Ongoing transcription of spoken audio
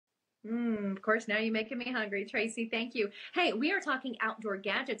Of course, now you're making me hungry, Tracy. Thank you. Hey, we are talking outdoor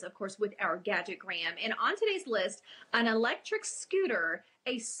gadgets, of course, with our Gadgetgram. And on today's list, an electric scooter,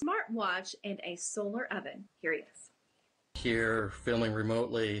 a smartwatch, and a solar oven. Here he is. Here filming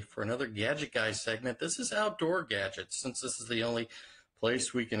remotely for another Gadget Guy segment. This is outdoor gadgets since this is the only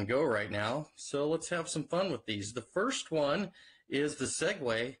place we can go right now. So let's have some fun with these. The first one is the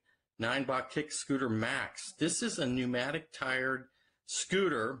Segway 9-Bot Kick Scooter Max. This is a pneumatic tired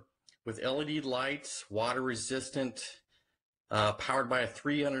scooter with LED lights, water resistant, powered by a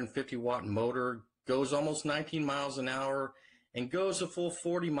 350 watt motor, goes almost 19 miles an hour, and goes a full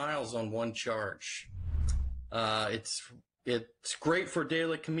 40 miles on one charge. It's great for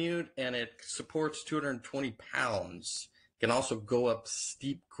daily commute, and it supports 220 pounds. It can also go up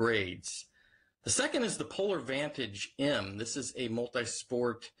steep grades. The second is the Polar Vantage M. This is a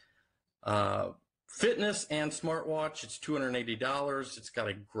multi-sport fitness and smartwatch. It's $280. It's got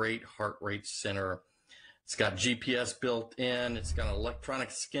a great heart rate sensor. It's got GPS built in. It's got an electronic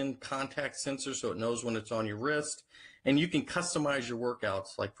skin contact sensor so it knows when it's on your wrist. And you can customize your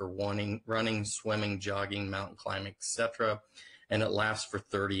workouts like for running, swimming, jogging, mountain climbing, etc. And it lasts for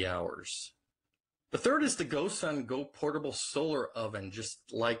 30 hours. The third is the GoSun Go Portable Solar Oven, just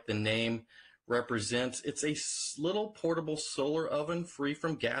like the name represents. It's a little portable solar oven free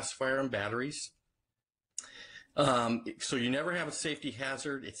from gas, fire, and batteries. So you never have a safety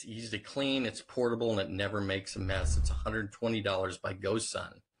hazard. It's easy to clean, it's portable, and it never makes a mess. It's $120 by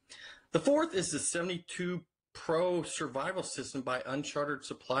GoSun. The fourth is the 72 Pro Survival System by Uncharted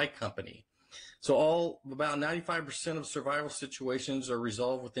Supply Company. So about 95% of survival situations are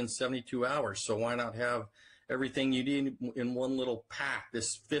resolved within 72 hours. So why not have everything you need in one little pack?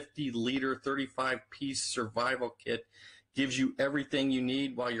 This 50-liter, 35-piece survival kit gives you everything you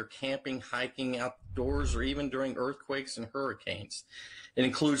need while you're camping, hiking outdoors, or even during earthquakes and hurricanes. It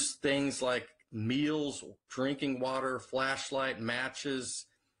includes things like meals, drinking water, flashlight, matches,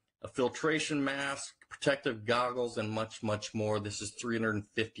 a filtration mask, protective goggles, and much, much more. This is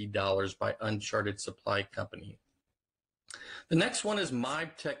 $350 by Uncharted Supply Company. The next one is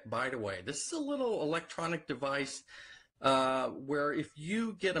MyTech BiteAway. This is a little electronic device where if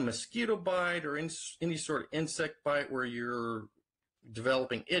you get a mosquito bite or any sort of insect bite where you're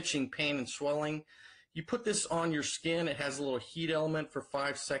developing itching, pain, and swelling, you put this on your skin. It has a little heat element for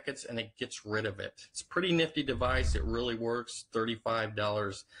 5 seconds, and it gets rid of it. It's a pretty nifty device. It really works.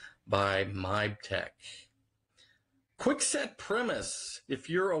 $35 by MyTech. Quickset Premise. If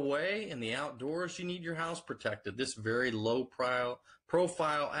you're away in the outdoors, you need your house protected. This very low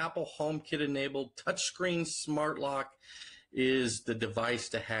profile Apple HomeKit enabled touchscreen smart lock is the device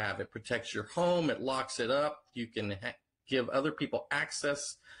to have. It protects your home. It locks it up. You can give other people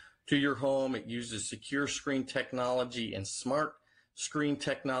access to your home. It uses secure screen technology and smart screen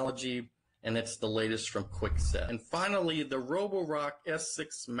technology, and it's the latest from Quickset. And finally, the Roborock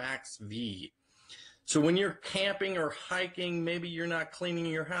S6 Max V. So when you're camping or hiking, maybe you're not cleaning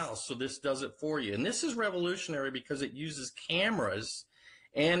your house, so this does it for you. And this is revolutionary because it uses cameras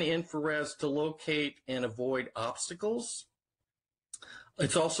and infrareds to locate and avoid obstacles.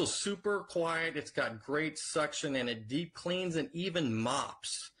 It's also super quiet. It's got great suction, and it deep cleans and even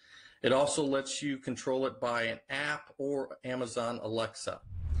mops. It also lets you control it by an app or Amazon Alexa.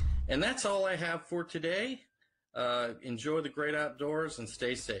 And that's all I have for today. Enjoy the great outdoors and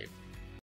stay safe.